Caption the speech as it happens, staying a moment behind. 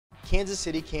Kansas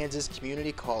City, Kansas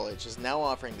Community College is now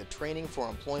offering the Training for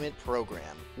Employment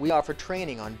program. We offer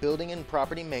training on building and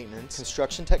property maintenance,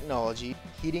 construction technology,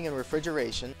 heating and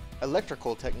refrigeration,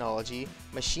 electrical technology,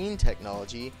 machine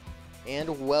technology, and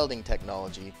welding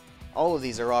technology. All of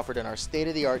these are offered in our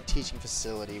state-of-the-art teaching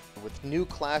facility with new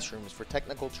classrooms for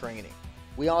technical training.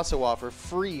 We also offer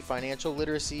free financial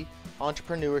literacy,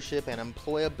 entrepreneurship, and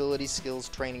employability skills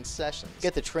training sessions.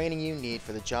 Get the training you need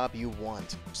for the job you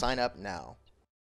want. Sign up now.